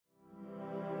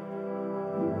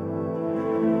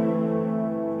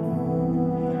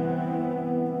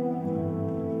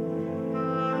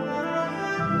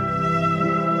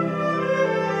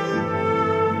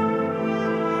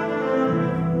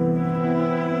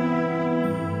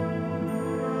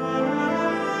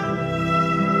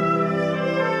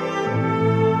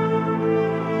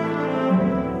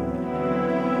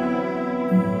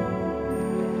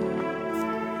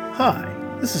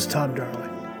This is Tom Darling,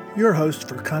 your host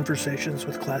for Conversations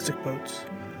with Classic Boats,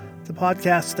 the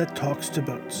podcast that talks to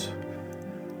boats.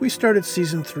 We started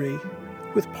Season 3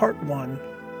 with Part 1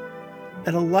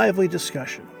 and a lively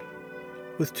discussion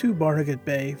with two Barnegat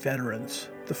Bay veterans.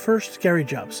 The first, Gary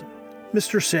Jobson,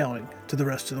 Mr. Sailing to the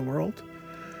rest of the world,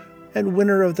 and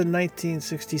winner of the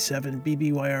 1967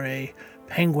 BBYRA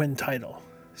Penguin title,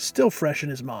 still fresh in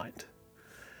his mind.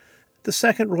 The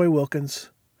second, Roy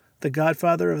Wilkins, the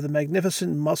godfather of the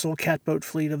magnificent muscle catboat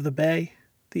fleet of the Bay,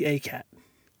 the A-Cat.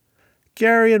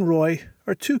 Gary and Roy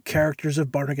are two characters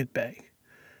of Barnegat Bay,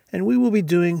 and we will be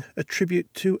doing a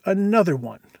tribute to another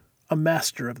one, a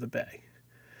master of the Bay.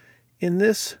 In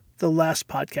this, the last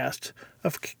podcast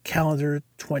of calendar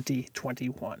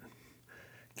 2021.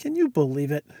 Can you believe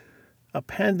it? A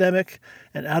pandemic,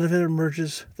 and out of it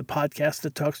emerges the podcast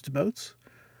that talks to boats?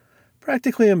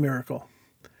 Practically a miracle.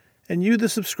 And you, the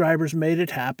subscribers, made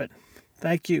it happen.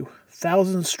 Thank you,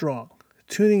 thousands strong,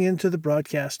 tuning into the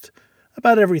broadcast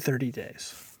about every 30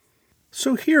 days.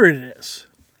 So here it is.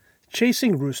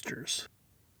 Chasing Roosters,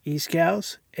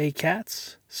 E-Scows,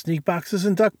 A-Cats, Sneak Boxes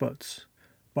and Duck Boats,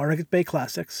 Barnegat Bay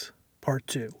Classics, Part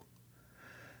 2.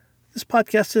 This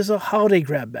podcast is a holiday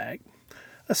grab bag,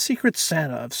 a secret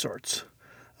Santa of sorts,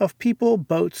 of people,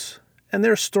 boats, and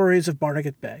their stories of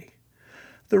Barnegat Bay.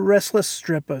 The restless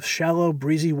strip of shallow,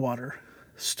 breezy water,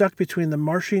 stuck between the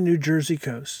marshy New Jersey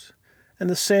coast and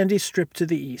the sandy strip to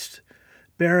the east,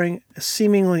 bearing a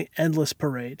seemingly endless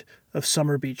parade of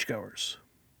summer beachgoers.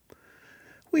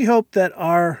 We hope that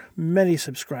our many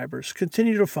subscribers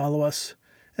continue to follow us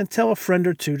and tell a friend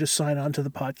or two to sign on to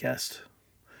the podcast.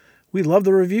 We love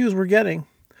the reviews we're getting,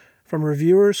 from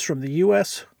reviewers from the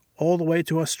U.S. all the way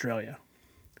to Australia.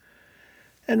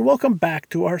 And welcome back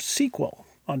to our sequel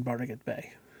on Barnegat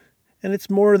Bay, and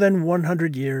it's more than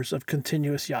 100 years of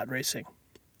continuous yacht racing.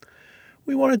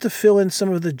 We wanted to fill in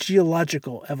some of the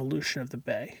geological evolution of the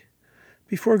bay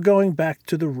before going back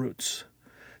to the roots,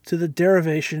 to the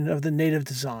derivation of the native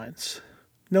designs,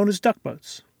 known as duck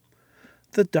boats.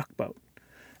 The duck boat,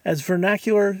 as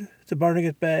vernacular to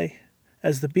Barnegat Bay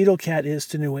as the Beetle Cat is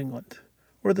to New England,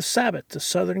 or the Sabot to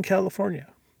Southern California.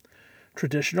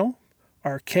 Traditional,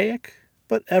 archaic,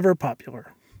 but ever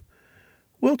popular.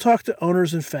 We'll talk to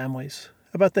owners and families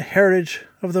about the heritage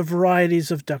of the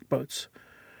varieties of duck boats,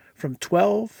 from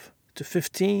 12 to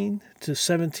 15 to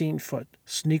 17-foot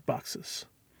sneak boxes,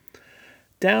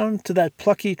 down to that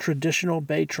plucky traditional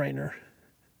bay trainer,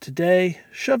 today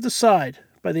shoved aside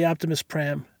by the Optimus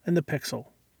Pram and the Pixel.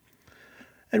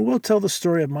 And we'll tell the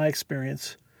story of my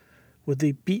experience with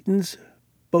the Beaton's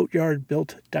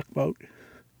Boatyard-built duck boat,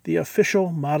 the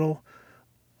official model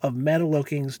of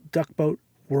Mataloking's Duck Boat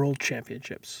World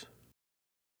Championships.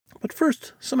 But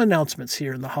first, some announcements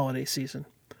here in the holiday season.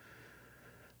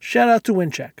 Shout out to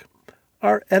Windcheck,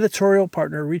 our editorial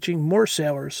partner reaching more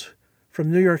sailors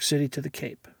from New York City to the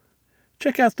Cape.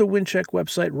 Check out the Windcheck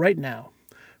website right now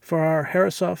for our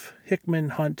Harrisoff Hickman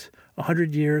Hunt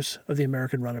 100 Years of the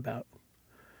American Runabout.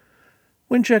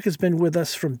 Windcheck has been with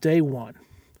us from day one,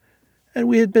 and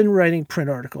we had been writing print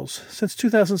articles since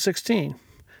 2016,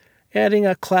 adding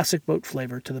a classic boat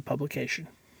flavor to the publication.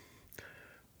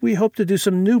 We hope to do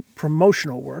some new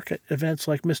promotional work at events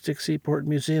like Mystic Seaport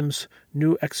Museum's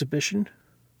new exhibition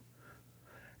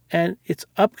and its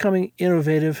upcoming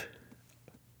innovative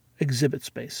exhibit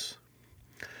space.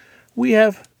 We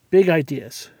have big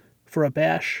ideas for a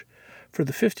bash for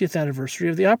the 50th anniversary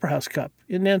of the Opera House Cup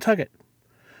in Nantucket,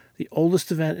 the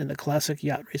oldest event in the Classic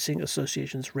Yacht Racing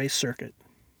Association's race circuit.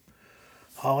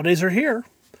 Holidays are here.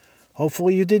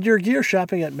 Hopefully you did your gear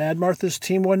shopping at Mad Martha's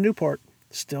Team 1 Newport.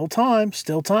 Still time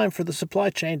for the supply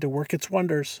chain to work its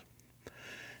wonders.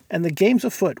 And the game's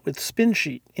afoot with Spin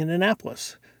Sheet in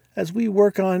Annapolis as we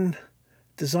work on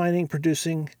designing,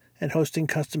 producing, and hosting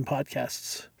custom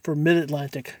podcasts for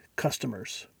Mid-Atlantic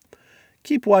customers.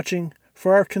 Keep watching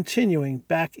for our continuing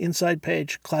Back Inside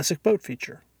Page Classic Boat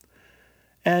feature.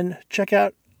 And check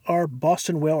out our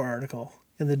Boston Whale article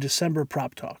in the December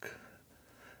Prop Talk,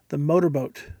 the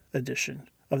motorboat edition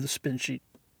of the Spin Sheet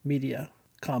Media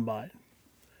Combine.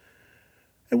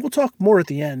 And we'll talk more at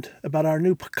the end about our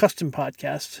new custom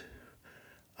podcast,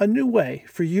 a new way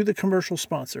for you, the commercial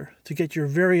sponsor, to get your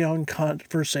very own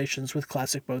Conversations with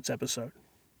Classic Boats episode.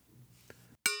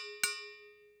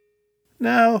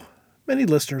 Now, many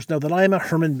listeners know that I am a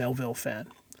Herman Melville fan,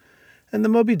 and the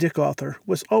Moby Dick author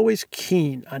was always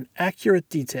keen on accurate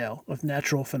detail of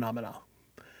natural phenomena.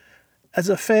 As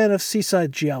a fan of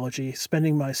seaside geology,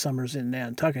 spending my summers in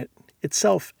Nantucket,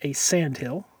 itself a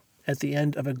sandhill at the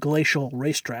end of a glacial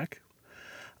racetrack,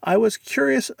 I was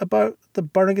curious about the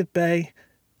Barnegat Bay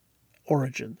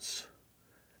origins.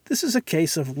 This is a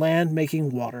case of land making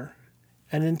water,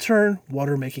 and in turn,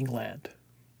 water making land.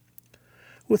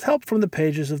 With help from the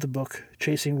pages of the book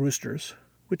Chasing Roosters,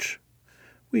 which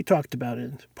we talked about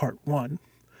in Part 1,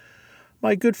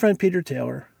 my good friend Peter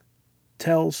Taylor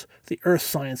tells the earth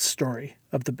science story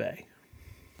of the bay.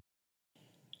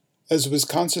 As the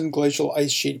Wisconsin glacial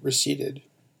ice sheet receded,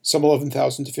 some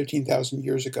 11,000 to 15,000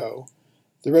 years ago,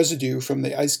 the residue from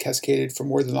the ice cascaded for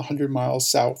more than 100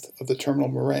 miles south of the terminal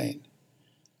moraine.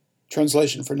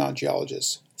 Translation for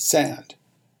non-geologists: sand.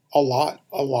 A lot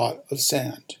of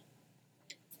sand.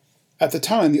 At the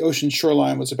time, the ocean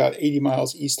shoreline was about 80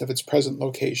 miles east of its present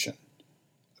location.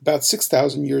 About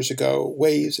 6,000 years ago,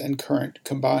 waves and current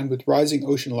combined with rising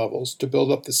ocean levels to build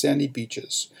up the sandy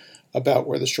beaches about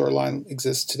where the shoreline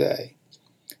exists today.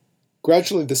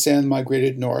 Gradually, the sand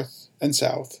migrated north and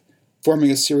south, forming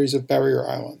a series of barrier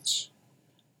islands.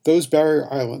 Those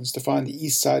barrier islands define the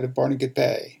east side of Barnegat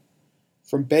Bay.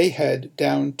 From Bay Head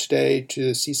down today to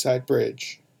the Seaside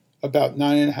Bridge, about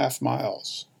 9.5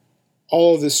 miles.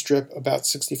 All of this strip about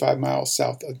 65 miles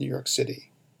south of New York City.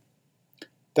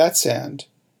 That sand,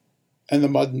 and the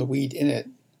mud and the weed in it,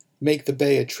 make the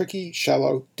bay a tricky,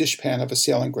 shallow dishpan of a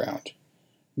sailing ground,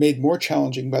 made more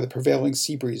challenging by the prevailing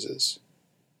sea breezes,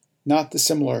 not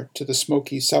dissimilar to the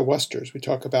smoky sou'westers we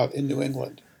talk about in New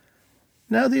England.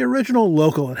 Now, the original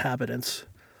local inhabitants,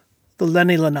 the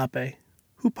Lenni Lenape,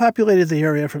 who populated the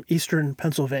area from eastern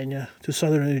Pennsylvania to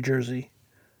southern New Jersey,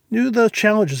 knew the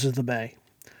challenges of the bay.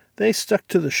 They stuck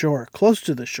to the shore, close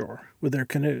to the shore, with their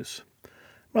canoes.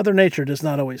 Mother Nature does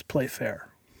not always play fair.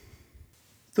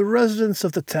 The residents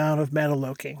of the town of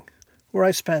Mantoloking, where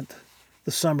I spent the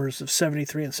summers of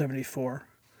 73 and 74,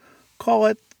 call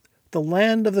it the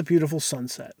land of the beautiful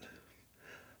sunset.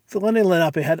 The Lenni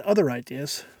Lenape had other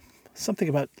ideas, something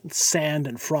about sand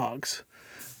and frogs.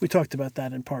 We talked about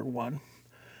that in Part 1.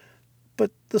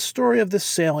 But the story of this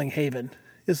sailing haven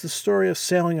is the story of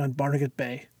sailing on Barnegat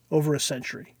Bay over a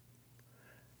century.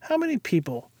 How many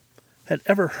people had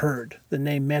ever heard the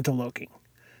name Mantoloking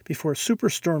before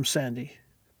Superstorm Sandy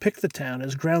picked the town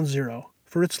as ground zero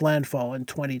for its landfall in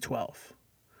 2012?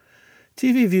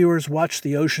 TV viewers watched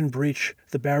the ocean breach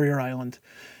the barrier island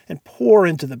and pour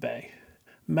into the bay,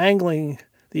 mangling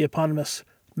the eponymous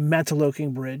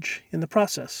Mantoloking Bridge in the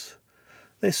process.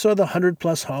 They saw the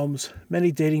 100-plus homes,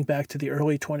 many dating back to the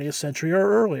early 20th century or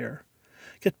earlier,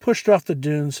 get pushed off the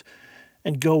dunes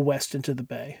and go west into the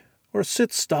bay, or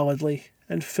sit stolidly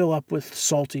and fill up with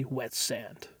salty, wet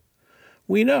sand.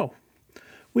 We know.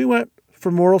 We went for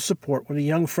moral support when a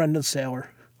young friend and sailor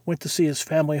went to see his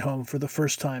family home for the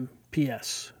first time,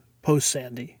 P.S.,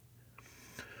 post-Sandy.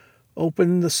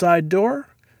 Opened the side door,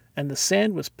 and the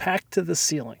sand was packed to the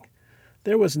ceiling.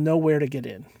 There was nowhere to get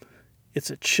in. It's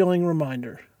a chilling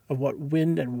reminder of what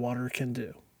wind and water can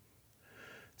do.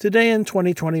 Today in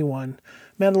 2021,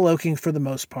 Mantoloking, for the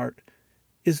most part,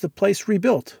 is the place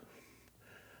rebuilt.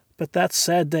 But that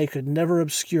sad day could never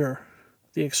obscure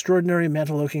the extraordinary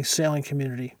Mantoloking sailing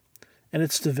community and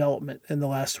its development in the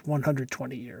last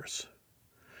 120 years.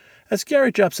 As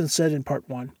Gary Jepson said in Part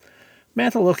 1,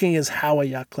 Mantoloking is how a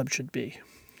yacht club should be.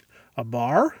 A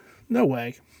bar? No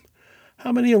way.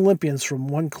 How many Olympians from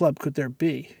one club could there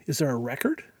be? Is there a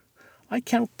record? I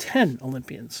count 10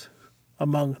 Olympians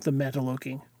among the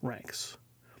Mantoloking ranks.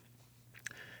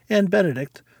 Anne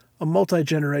Benedict, a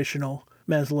multi-generational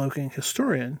Mantoloking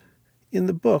historian, in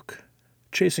the book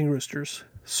Chasing Roosters,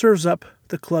 serves up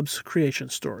the club's creation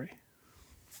story.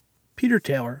 Peter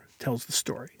Taylor tells the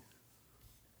story.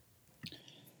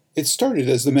 It started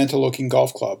as the Mantoloking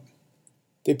Golf Club.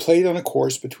 They played on a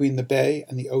course between the bay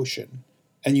and the ocean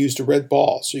and used a red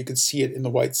ball so you could see it in the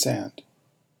white sand.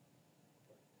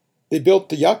 They built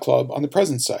the yacht club on the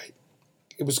present site.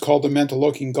 It was called the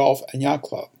Mantoloking Golf and Yacht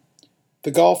Club.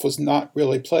 The golf was not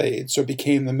really played, so it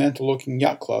became the Mantoloking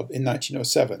Yacht Club in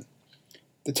 1907.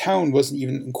 The town wasn't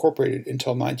even incorporated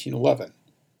until 1911.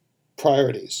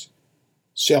 Priorities: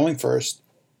 sailing first,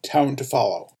 town to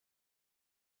follow.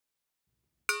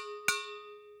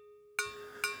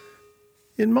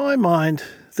 In my mind,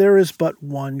 there is but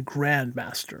one Grand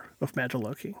Master of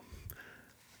Mantoloking,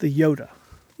 the Yoda.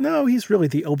 No, he's really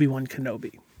the Obi-Wan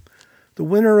Kenobi, the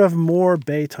winner of more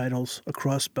bay titles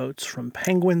across boats from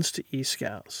Penguins to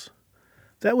E-Scows.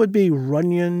 That would be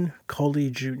Runyon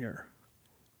Culley Jr.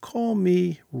 Call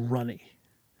me Runny.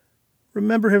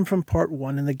 Remember him from Part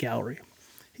 1 in the gallery.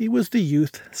 He was the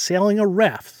youth sailing a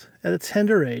raft at a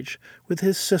tender age with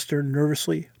his sister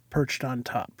nervously perched on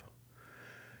top.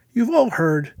 You've all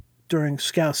heard during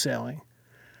scow sailing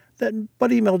that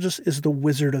Buddy Melges is the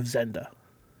Wizard of Zenda.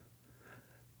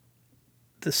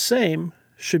 The same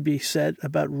should be said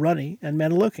about Runny and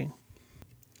Mantoloking.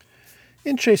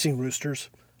 In Chasing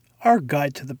Roosters, our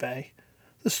guide to the Bay,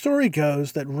 the story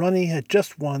goes that Runny had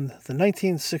just won the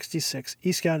 1966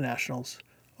 East Scout Nationals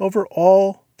over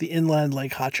all the inland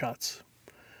lake hotshots.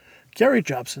 Gary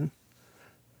Jobson,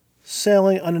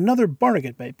 sailing on another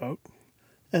Barnegat Bay boat,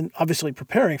 and obviously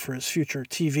preparing for his future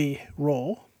TV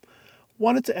role,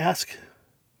 wanted to ask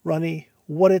Runny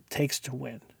what it takes to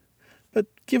win. But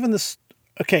given this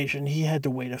occasion, he had to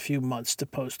wait a few months to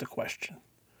pose the question.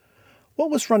 What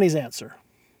was Runny's answer?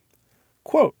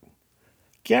 Quote,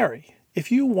 "Gary, if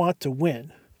you want to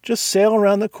win, just sail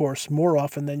around the course more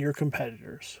often than your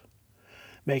competitors.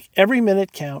 Make every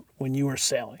minute count when you are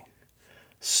sailing.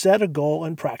 Set a goal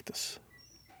and practice.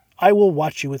 I will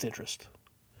watch you with interest."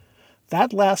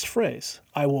 That last phrase,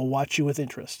 "I will watch you with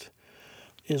interest,"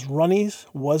 was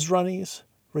Runny's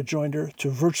rejoinder to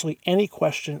virtually any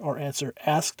question or answer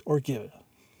asked or given.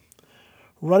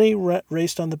 Runny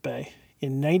raced on the Bay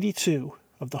in 92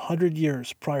 of the 100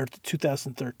 years prior to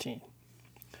 2013.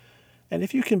 And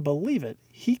if you can believe it,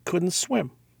 he couldn't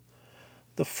swim.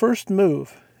 The first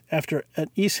move after an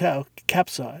Easthow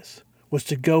capsize was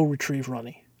to go retrieve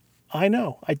Runny. I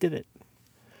know, I did it.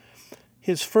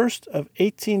 His first of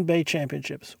 18 Bay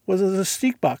championships was in the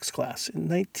Steakbox class in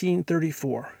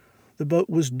 1934. The boat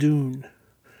was Dune.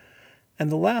 And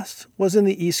the last was in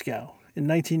the Eastgow in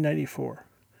 1994.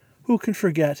 Who can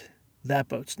forget that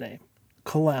boat's name?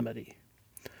 Calamity.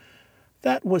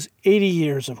 That was 80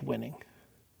 years of winning.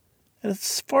 And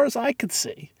as far as I could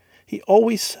see, he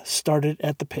always started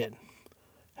at the pin.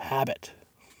 Habit.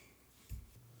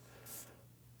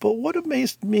 But what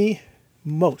amazed me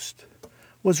most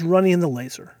was Runny in the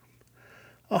Laser.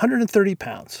 130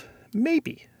 pounds,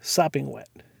 maybe sopping wet.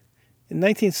 In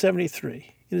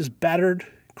 1973, in his battered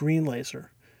green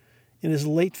Laser, in his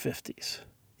late 50s,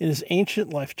 in his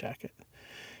ancient life jacket,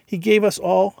 he gave us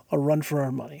all a run for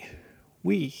our money.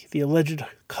 We, the alleged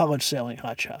college sailing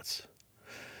hotshots.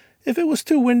 If it was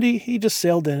too windy, he just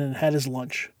sailed in and had his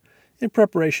lunch, in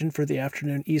preparation for the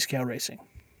afternoon Eastcow racing.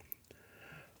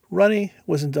 Runny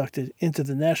was inducted into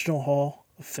the National Hall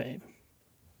of Fame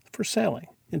for sailing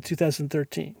in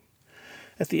 2013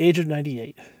 at the age of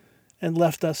 98 and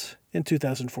left us in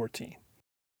 2014.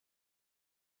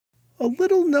 A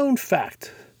little known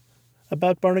fact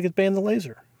about Barnegat Bay and the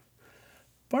Laser.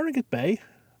 Barnegat Bay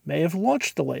may have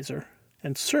launched the Laser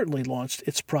and certainly launched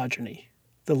its progeny,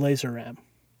 the Laser M.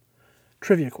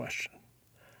 Trivia question.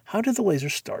 How did the Laser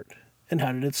start and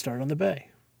how did it start on the Bay?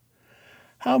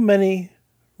 How many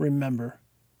remember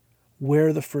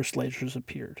where the first lasers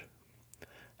appeared?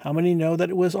 How many know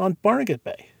that it was on Barnegat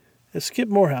Bay, as Skip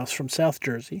Morehouse from South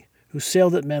Jersey, who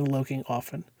sailed at Maniloking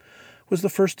often, was the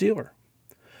first dealer?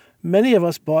 Many of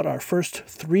us bought our first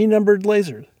 3-numbered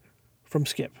lasers from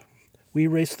Skip. We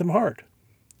raced them hard.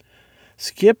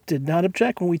 Skip did not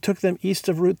object when we took them east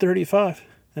of Route 35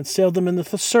 and sailed them in the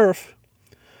surf.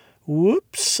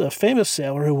 Whoops, a famous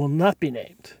sailor who will not be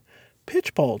named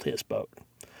pitch-poled his boat.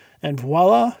 And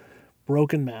voila,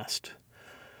 broken mast.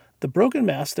 The broken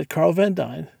mast that Carl Van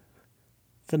Dyne,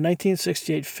 the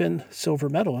 1968 Finn silver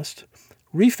medalist,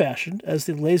 refashioned as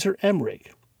the Laser M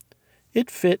rig. It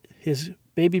fit his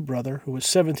baby brother, who was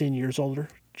 17 years older,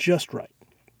 just right.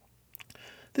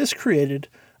 This created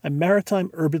a maritime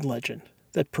urban legend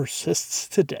that persists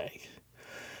today,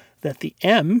 that the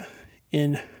M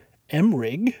in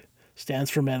M-Rig stands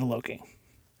for Maniloking.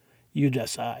 You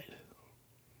decide.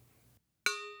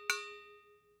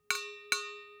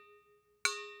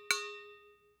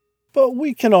 But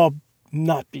we can all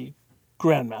not be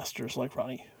grandmasters like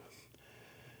Runny.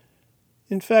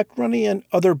 In fact, Runny and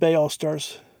other Bay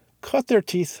All-Stars cut their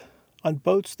teeth on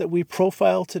boats that we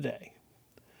profile today.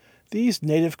 These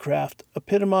native craft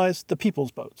epitomize the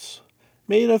people's boats,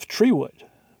 made of tree wood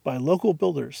by local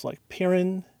builders like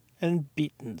Piran and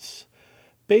Beaton's,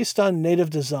 based on native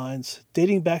designs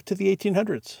dating back to the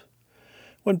 1800s,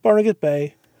 when Barnegat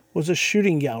Bay was a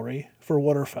shooting gallery for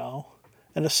waterfowl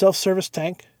and a self-service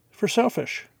tank for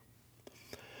sailfish.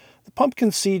 The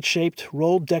pumpkin seed-shaped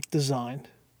rolled deck design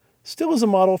still is a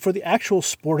model for the actual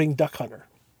sporting duck hunter.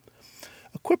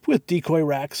 Equipped with decoy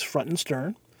racks front and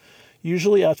stern,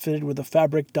 usually outfitted with a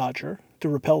fabric dodger to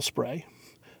repel spray,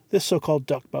 this so-called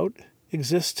duck boat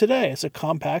exists today as a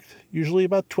compact, usually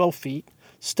about 12 feet,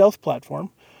 stealth platform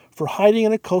for hiding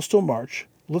in a coastal march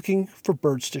looking for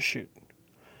birds to shoot.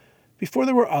 Before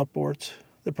there were outboards,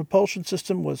 the propulsion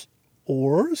system was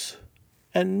oars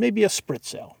and maybe a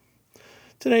spritsail.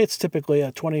 Today it's typically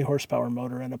a 20 horsepower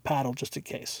motor and a paddle just in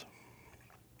case.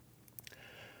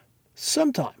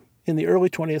 Sometime in the early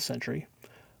 20th century,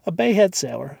 a bayhead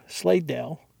sailor, Slade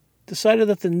Dale, decided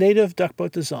that the native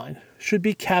duckboat design should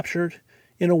be captured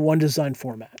in a one-design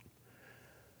format.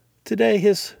 Today,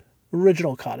 his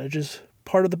original cottage is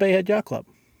part of the Bayhead Yacht Club.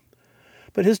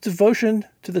 But his devotion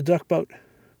to the duck boat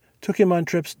took him on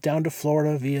trips down to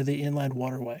Florida via the Inland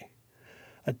Waterway,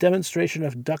 a demonstration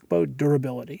of duck boat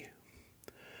durability.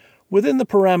 Within the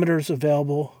parameters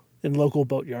available in local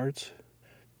boat yards,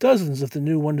 dozens of the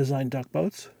new One Design duck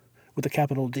boats, with a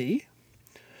capital D,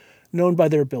 known by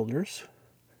their builders,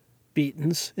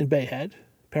 Beaton's in Bayhead,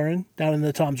 Perrin down in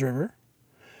the Toms River,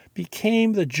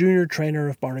 became the junior trainer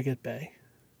of Barnegat Bay.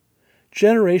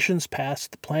 Generations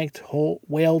passed the planked,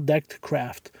 whale-decked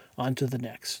craft onto the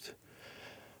next.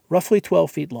 Roughly 12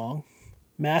 feet long,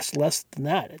 mass less than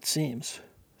that, it seems.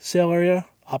 Sail area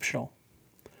optional.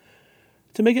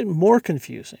 To make it more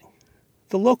confusing,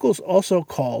 the locals also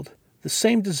called the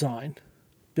same design,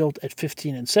 built at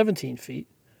 15 and 17 feet,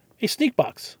 a sneak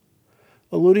box,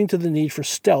 alluding to the need for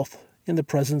stealth in the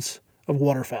presence of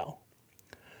waterfowl.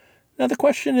 Now the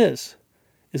question is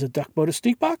a duck boat a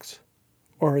sneak box?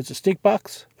 Or is a sneak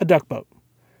box a duck boat?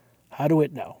 How do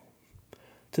it know?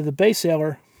 To the bay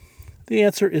sailor, the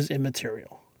answer is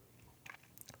immaterial.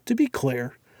 To be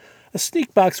clear, a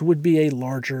sneak box would be a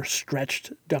larger,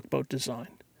 stretched duck boat design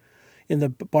in the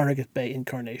Barnegat Bay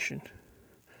incarnation,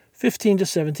 15 to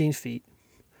 17 feet,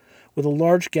 with a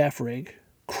large gaff rig,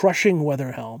 crushing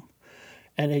weather helm,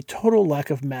 and a total lack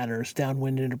of manners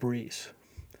downwind in a breeze.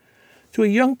 To a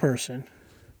young person,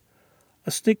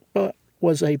 a sneak boat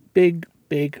was a big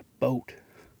boat.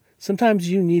 Sometimes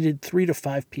you needed 3 to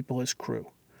 5 people as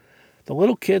crew. The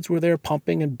little kids were there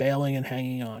pumping and bailing and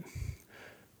hanging on.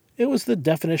 It was the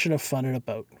definition of fun in a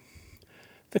boat.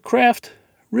 The craft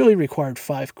really required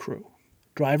 5 crew.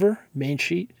 Driver, main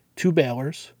sheet, 2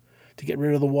 bailers to get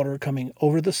rid of the water coming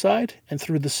over the side and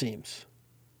through the seams.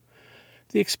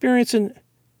 The experience in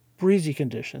breezy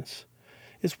conditions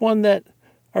is one that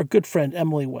our good friend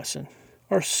Emily Wesson,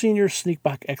 our senior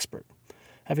sneakbox expert,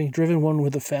 having driven one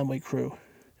with a family crew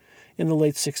in the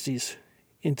late 60s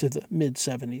into the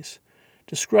mid-70s,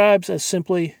 describes as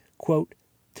simply, quote,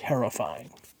 terrifying.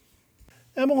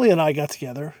 Emily and I got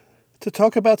together to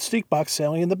talk about sneakbox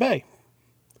sailing in the bay.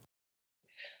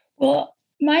 Well,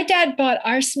 my dad bought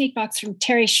our sneakbox from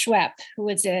Terry Schwepp, who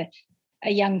was a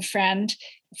young friend,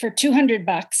 for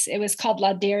 $200. It was called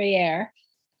La Derriere,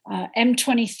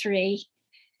 M23.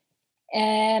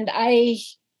 And I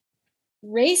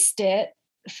raced it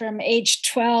from age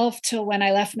 12 till when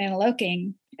I left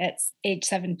Maniloking at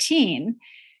age 18.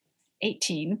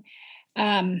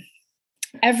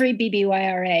 Every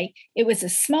BBYRA. It was a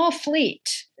small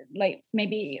fleet, like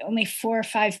maybe only 4 or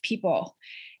 5 people.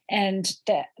 And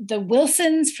the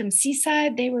Wilsons from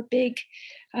Seaside, they were big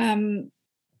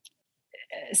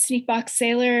sneakbox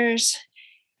sailors.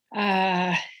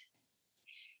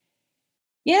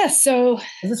 So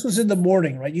this was in the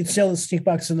morning, right? You'd sail the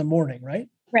sneakbox in the morning, right?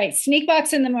 Right.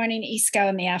 Sneakbox in the morning, Eastcow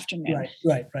in the afternoon.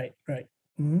 Right.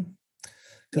 Mm-hmm.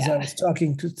 Because I was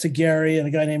talking to Gary and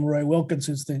a guy named Roy Wilkins,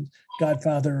 who's the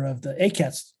godfather of the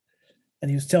ACATs. And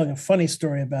he was telling a funny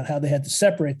story about how they had to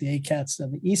separate the ACATs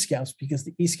and the E-Scouts because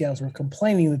the E-Scouts were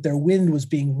complaining that their wind was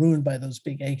being ruined by those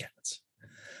big ACATs.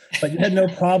 But you had no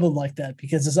problem like that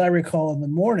because, as I recall, in the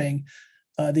morning,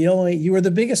 you were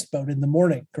the biggest boat in the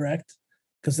morning, correct?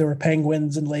 Because there were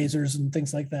penguins and lasers and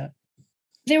things like that.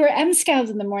 There were M-Scows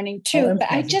in the morning too,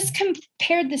 but I just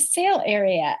compared the sail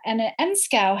area, and an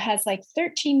M-Scow has like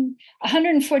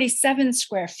 147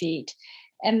 square feet,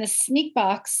 and the sneak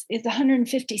box is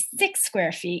 156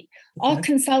 square feet, all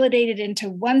consolidated into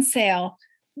one sail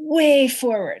way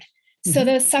forward. Mm-hmm. So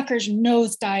those suckers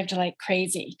nosedived like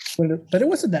crazy. But it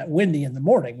wasn't that windy in the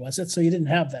morning, was it? So you didn't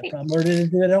have that problem, or did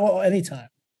it do it at any time?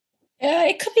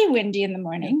 It could be windy in the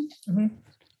morning. Mm-hmm.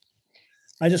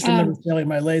 I just remember sailing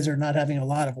my laser not having a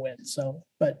lot of wind. So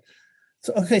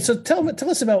tell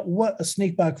us about what a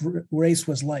sneakbox race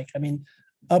was like. I mean,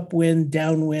 upwind,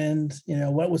 downwind,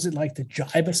 what was it like to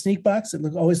jibe a sneakbox?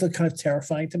 It always looked kind of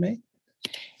terrifying to me.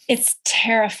 It's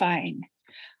terrifying,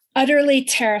 utterly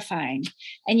terrifying.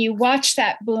 And you watch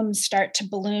that boom start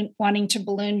to wanting to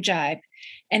balloon jibe.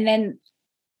 And then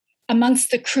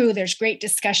amongst the crew, there's great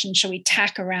discussion. Shall we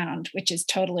tack around? Which is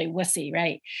totally wussy,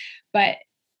 right? But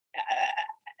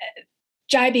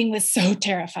jibing was so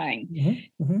terrifying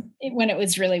when it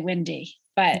was really windy.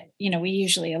 But we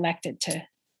usually elected to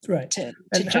to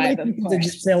jibe. How many people did you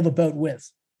sail the boat with?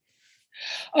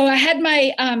 Oh, I had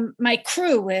my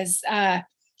crew was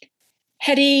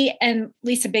Hetty and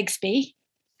Lisa Bixby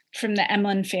from the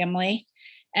Emlyn family,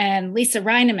 and Lisa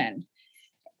Reineman.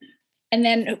 And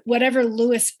then whatever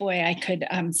Lewis boy I could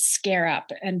scare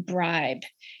up and bribe.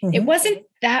 Mm-hmm. It wasn't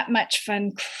that much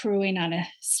fun crewing on a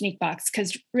sneakbox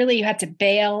because really you had to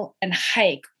bail and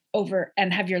hike over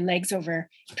and have your legs over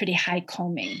pretty high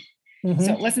coaming. Mm-hmm.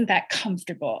 So it wasn't that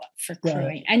comfortable for crewing.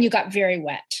 Right. And you got very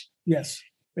wet. Yes.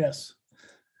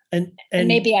 And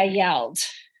maybe I yelled.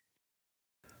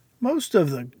 Most of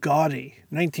the gaudy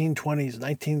 1920s,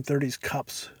 1930s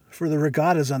cups for the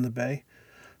regattas on the bay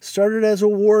started as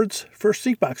awards for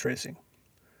sneakbox racing.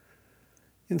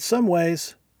 In some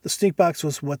ways, the sneakbox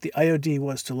was what the IOD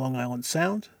was to Long Island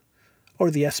Sound, or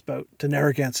the S-boat to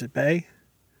Narragansett Bay,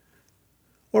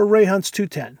 or Ray Hunt's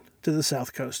 210 to the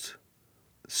South Coast.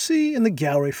 See in the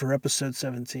gallery for episode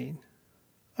 17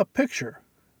 a picture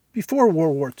before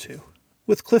World War II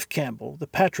with Cliff Campbell, the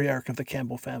patriarch of the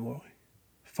Campbell family,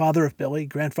 father of Billy,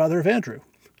 grandfather of Andrew,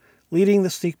 leading the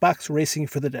sneakbox racing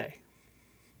for the day.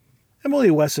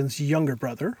 Emily Wesson's younger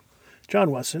brother,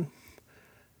 John Wesson,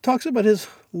 talks about his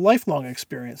lifelong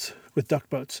experience with duck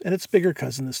boats and its bigger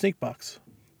cousin, the sneakbox.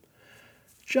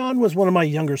 John was one of my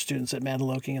younger students at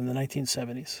Mantoloking in the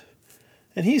 1970s,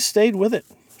 and he stayed with it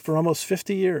for almost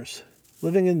 50 years,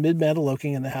 living in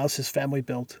mid-Mantoloking in the house his family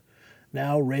built,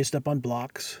 now raised up on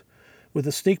blocks, with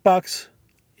the sneakbox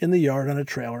in the yard on a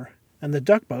trailer and the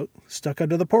duck boat stuck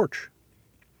under the porch.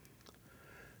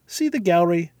 See the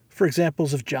gallery for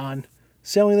examples of John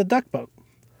sailing the duck boat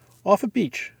off a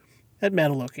beach at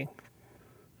Mantoloking.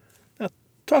 Now,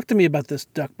 talk to me about this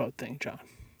duck boat thing, John.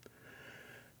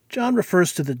 John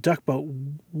refers to the duck boat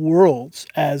worlds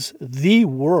as the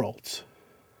worlds.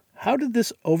 How did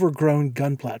this overgrown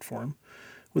gun platform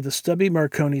with a stubby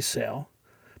Marconi sail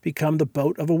become the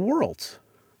boat of a world?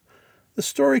 The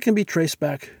story can be traced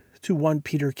back to one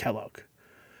Peter Kellogg,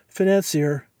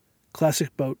 financier,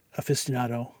 classic boat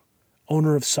aficionado,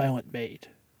 owner of Silent Maid.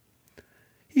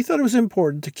 He thought it was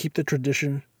important to keep the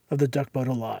tradition of the duck boat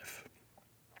alive.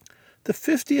 The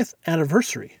 50th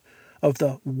anniversary of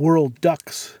the World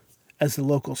Ducks, as the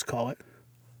locals call it,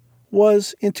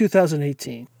 was in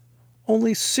 2018,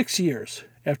 only 6 years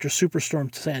after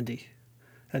Superstorm Sandy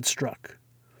had struck.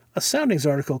 A Soundings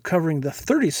article covering the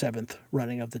 37th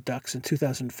running of the Ducks in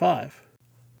 2005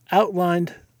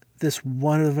 outlined this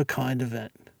one-of-a-kind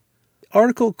event. The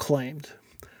article claimed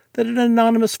that an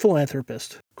anonymous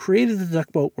philanthropist created the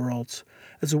duck boat worlds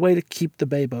as a way to keep the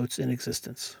bay boats in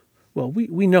existence. Well,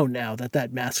 we know now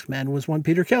that masked man was one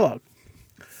Peter Kellogg.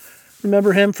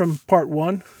 Remember him from part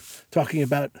 1, talking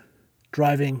about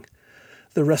driving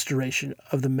the restoration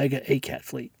of the mega ACAT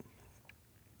fleet.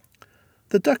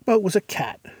 The duck boat was a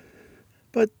cat,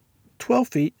 but 12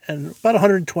 feet and about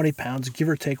 120 pounds, give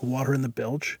or take, water in the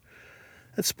bilge,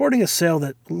 and sporting a sail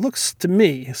that looks to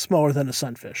me smaller than a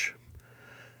sunfish.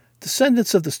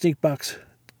 Descendants of the sneakbox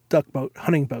duck boat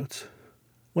hunting boats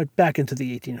went back into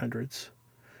the 1800s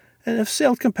and have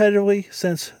sailed competitively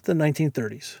since the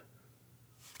 1930s.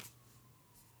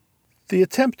 The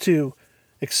attempt to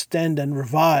extend and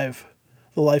revive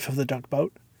the life of the duck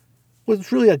boat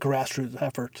was really a grassroots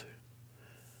effort.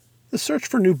 The search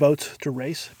for new boats to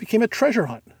race became a treasure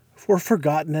hunt for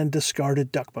forgotten and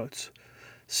discarded duck boats,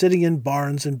 sitting in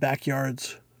barns and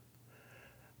backyards.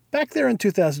 Back there in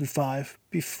 2005,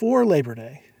 before Labor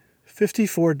Day,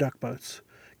 54 duck boats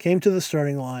came to the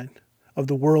starting line of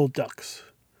the World Ducks.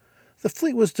 The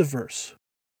fleet was diverse.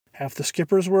 Half the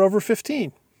skippers were over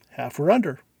 15, half were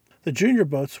under. The junior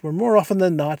boats were more often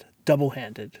than not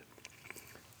double-handed.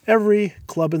 Every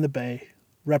club in the bay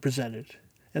represented,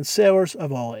 and sailors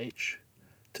of all age.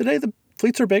 Today the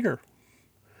fleets are bigger.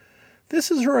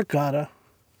 This is a regatta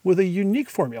with a unique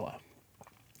formula.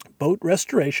 Boat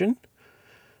restoration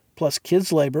plus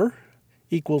kids' labor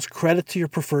equals credit to your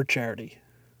preferred charity.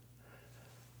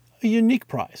 A unique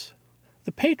prize.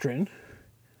 The patron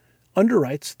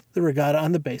underwrites the regatta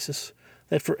on the basis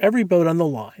that for every boat on the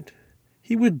line,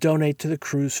 he would donate to the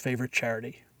crew's favorite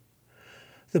charity.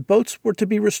 The boats were to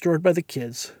be restored by the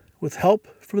kids with help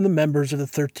from the members of the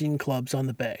 13 clubs on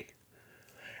the bay.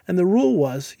 And the rule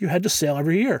was you had to sail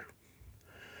every year.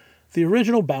 The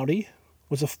original bounty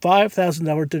was a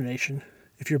 $5,000 donation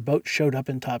if your boat showed up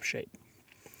in top shape.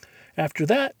 After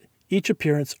that, each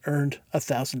appearance earned a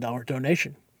 $1,000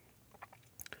 donation.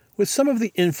 With some of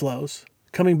the inflows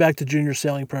coming back to junior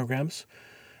sailing programs,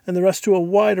 and the rest to a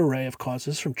wide array of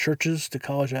causes from churches to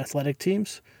college athletic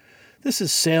teams, this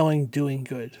is sailing doing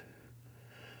good.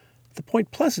 The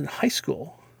Point Pleasant High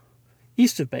School,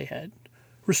 east of Bayhead,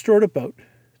 restored a boat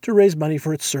to raise money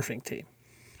for its surfing team.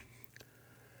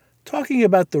 Talking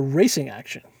about the racing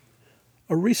action,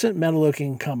 a recent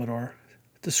Mantoloking Commodore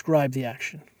described the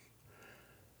action.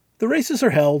 The races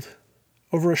are held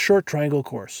over a short triangle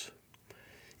course.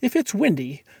 If it's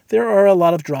windy, there are a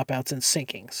lot of dropouts and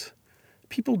sinkings.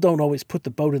 People don't always put the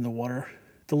boat in the water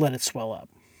to let it swell up.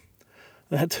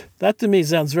 That to me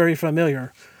sounds very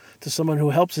familiar to someone who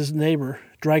helps his neighbor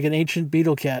drag an ancient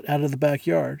beetle cat out of the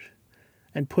backyard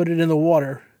and put it in the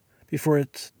water before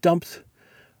it's dumped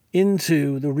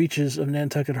into the reaches of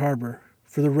Nantucket Harbor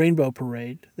for the Rainbow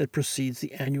Parade that precedes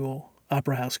the annual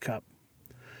Opera House Cup.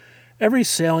 Every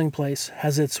sailing place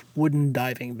has its wooden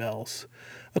diving bells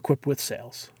equipped with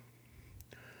sails.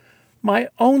 My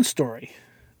own story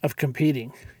of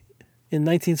competing in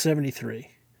 1973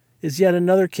 is yet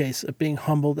another case of being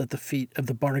humbled at the feet of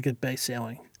the Barnegat Bay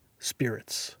sailing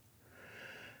spirits.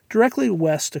 Directly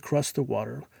west across the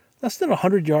water, less than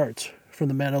 100 yards from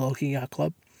the Manahawkin Yacht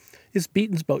Club, is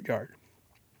Beaton's Boatyard.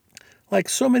 Like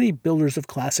so many builders of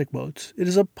classic boats, it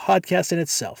is a podcast in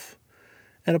itself,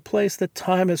 and a place that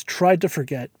time has tried to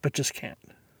forget but just can't.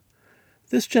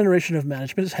 This generation of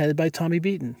management is headed by Tommy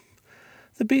Beaton.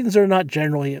 The Beatons are not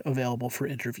generally available for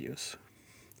interviews.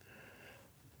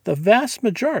 The vast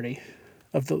majority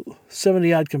of the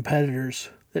 70-odd competitors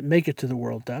that make it to the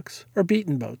World Ducks are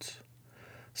Beaton boats,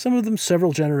 some of them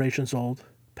several generations old,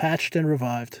 patched and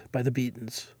revived by the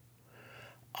Beatons.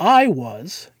 I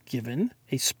was given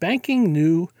a spanking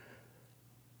new,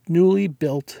 newly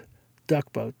built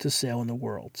duck boat to sail in the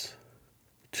Worlds.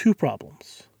 2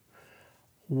 problems.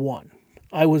 1,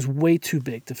 I was way too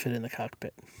big to fit in the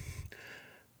cockpit.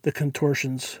 The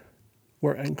contortions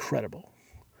were incredible.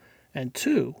 And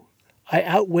 2, I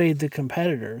outweighed the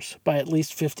competitors by at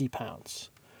least 50 pounds,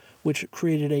 which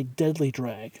created a deadly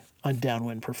drag on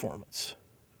downwind performance.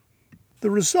 The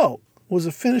result was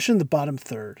a finish in the bottom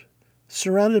third,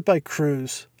 surrounded by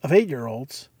crews of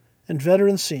 8-year-olds and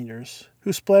veteran seniors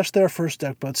who splashed their first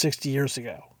duck boat 60 years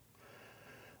ago.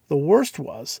 The worst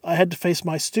was I had to face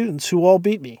my students who all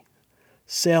beat me.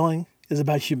 Sailing is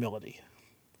about humility.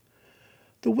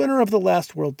 The winner of the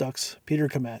last World Ducks, Peter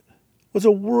Comet, was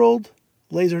a world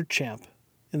laser champ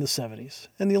in the 70s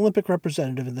and the Olympic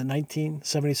representative in the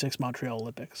 1976 Montreal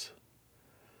Olympics.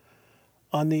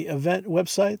 On the event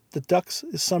website, the Ducks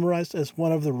is summarized as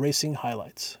one of the racing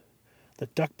highlights. The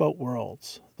Duck Boat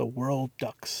Worlds, the World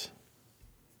Ducks.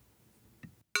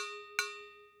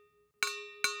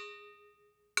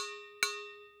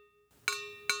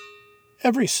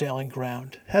 Every sailing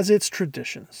ground has its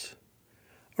traditions.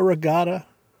 A regatta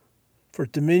for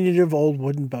diminutive old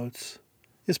wooden boats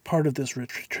is part of this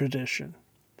rich tradition.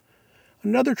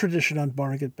 Another tradition on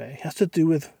Barnegat Bay has to do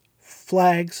with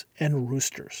flags and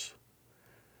roosters.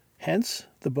 Hence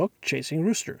the book Chasing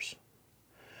Roosters.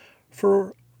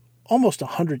 For almost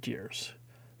 100 years,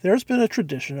 there has been a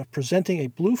tradition of presenting a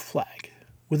blue flag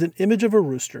with an image of a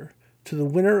rooster to the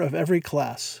winner of every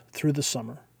class through the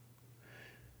summer.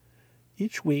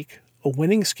 Each week, a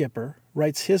winning skipper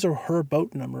writes his or her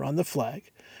boat number on the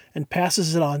flag and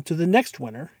passes it on to the next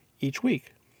winner each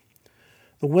week.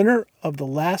 The winner of the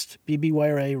last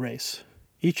BBYRA race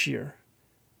each year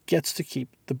gets to keep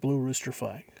the blue rooster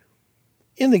flag.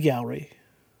 In the gallery,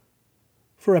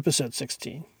 for episode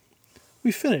 16,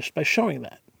 we finished by showing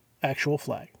that actual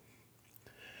flag.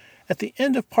 At the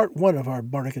end of part 1 of our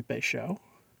Barnegat Bay show,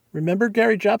 remember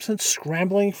Gary Jobson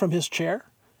scrambling from his chair?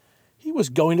 He was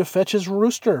going to fetch his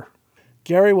rooster.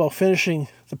 Gary, while finishing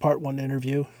the part 1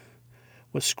 interview,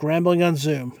 was scrambling on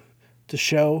Zoom to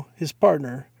show his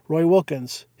partner, Roy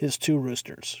Wilkins, his 2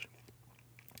 roosters.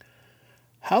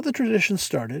 How the tradition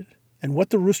started and what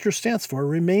the rooster stands for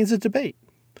remains a debate.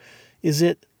 Is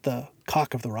it the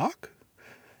cock of the rock?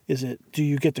 Is it, do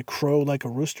you get to crow like a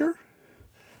rooster?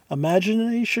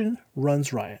 Imagination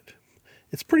runs riot.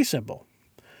 It's pretty simple.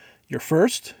 You're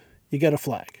first, you get a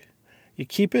flag. You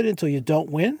keep it until you don't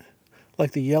win,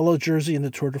 like the yellow jersey in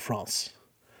the Tour de France.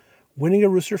 Winning a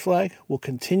rooster flag will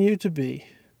continue to be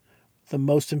the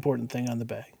most important thing on the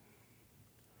bay.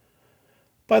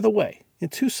 By the way, in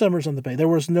 2 summers on the bay, there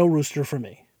was no rooster for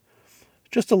me.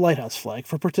 Just a lighthouse flag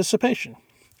for participation.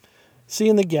 See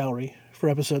in the gallery for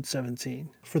episode 17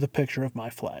 for the picture of my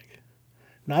flag.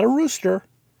 Not a rooster,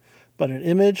 but an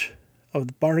image of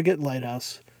the Barnegat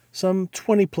Lighthouse some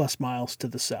 20 plus miles to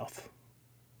the south.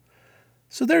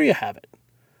 So there you have it.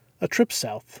 A trip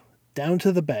south, down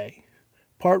to the bay.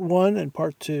 Part 1 and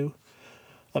part 2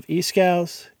 of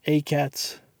E-Scows,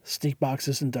 A-Cats, Sneak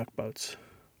Boxes, and Duck Boats.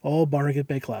 All Barnegat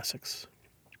Bay classics.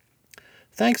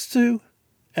 Thanks to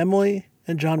Emily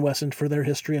and John Wesson for their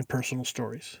history and personal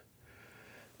stories.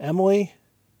 Emily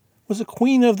was a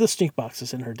queen of the sneak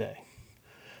boxes in her day.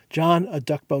 John, a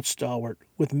duck boat stalwart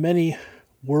with many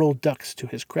world ducks to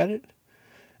his credit,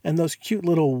 and those cute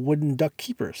little wooden duck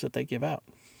keepers that they give out.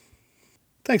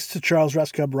 Thanks to Charles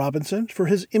Rascub Robinson for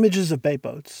his images of bay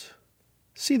boats.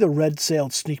 See the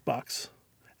red-sailed sneak box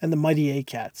and the mighty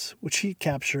A-Cats, which he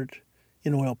captured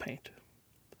in oil paint.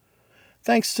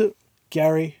 Thanks to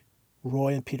Gary,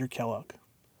 Roy, and Peter Kellogg.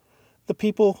 the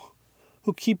people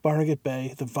who keep Barnegat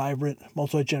Bay the vibrant,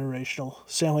 multi-generational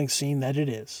sailing scene that it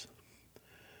is.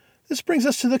 This brings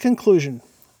us to the conclusion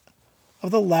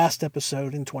of the last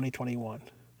episode in 2021.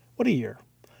 What a year.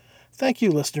 Thank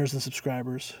you, listeners and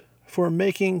subscribers, for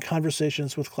making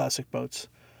Conversations with Classic Boats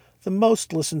the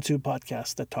most listened to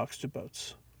podcast that talks to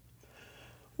boats.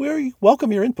 We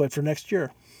welcome your input for next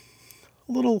year.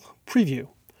 A little preview.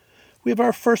 We have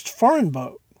our first foreign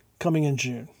boat coming in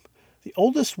June, the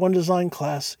oldest one design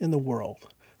class in the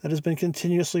world that has been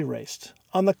continuously raced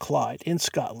on the Clyde in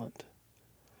Scotland.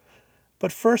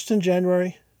 But first in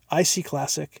January, Icy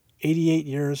Classic, 88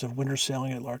 years of winter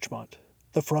sailing at Larchmont,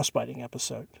 the frostbiting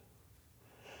episode.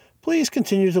 Please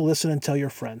continue to listen and tell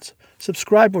your friends.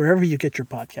 Subscribe wherever you get your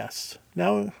podcasts,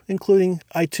 now including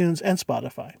iTunes and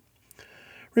Spotify.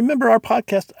 Remember, our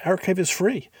podcast archive is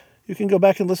free. You can go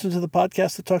back and listen to the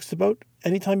podcast that talks to boat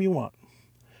anytime you want.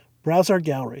 Browse our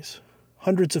galleries.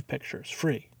 Hundreds of pictures,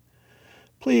 free.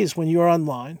 Please, when you are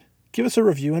online, give us a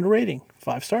review and a rating.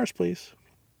 5 stars, please.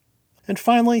 And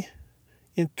finally,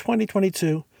 in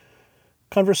 2022,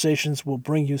 Conversations will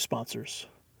bring you sponsors.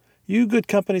 You good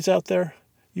companies out there,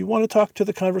 you want to talk to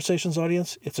the Conversations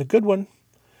audience? It's a good one.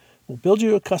 We'll build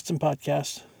you a custom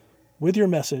podcast with your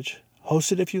message,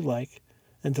 host it if you like,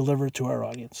 and deliver it to our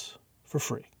audience for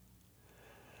free.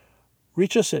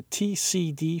 Reach us at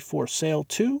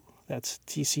TCD4Sail2, that's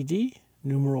TCD,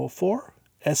 numeral 4,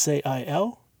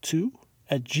 SAIL 2,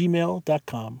 at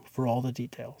gmail.com for all the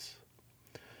details.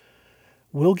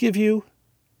 We'll give you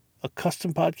a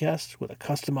custom podcast with a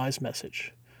customized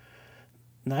message.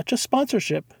 Not just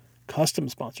sponsorship, custom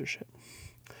sponsorship.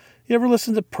 You ever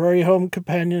listen to Prairie Home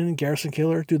Companion and Garrison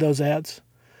Keillor do those ads?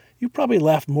 You probably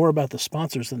laughed more about the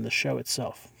sponsors than the show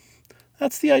itself.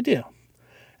 That's the idea.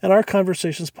 And our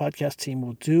Conversations podcast team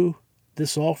will do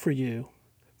this all for you,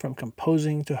 from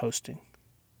composing to hosting.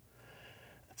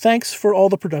 Thanks for all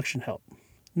the production help.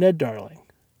 Ned Darling,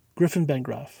 Griffin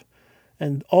Bengroff,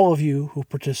 and all of you who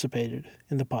participated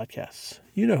in the podcasts.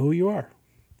 You know who you are.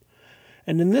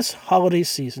 And in this holiday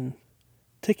season,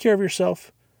 take care of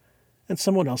yourself and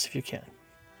someone else if you can.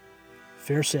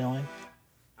 Fair sailing,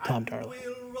 Tom Darling.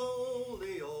 We'll roll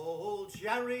the old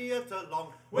chariot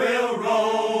along. We'll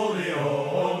roll the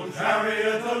old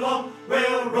chariot along.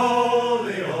 We'll roll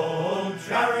the old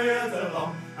chariot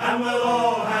along. And we'll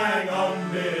all hang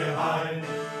on behind.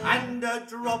 And a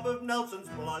drop of Nelson's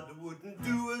blood wouldn't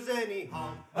do us any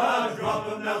harm. A drop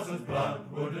of Nelson's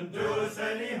blood wouldn't do us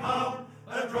any harm.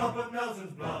 A drop of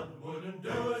Nelson's blood wouldn't do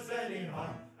us any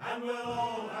harm. And we'll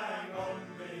all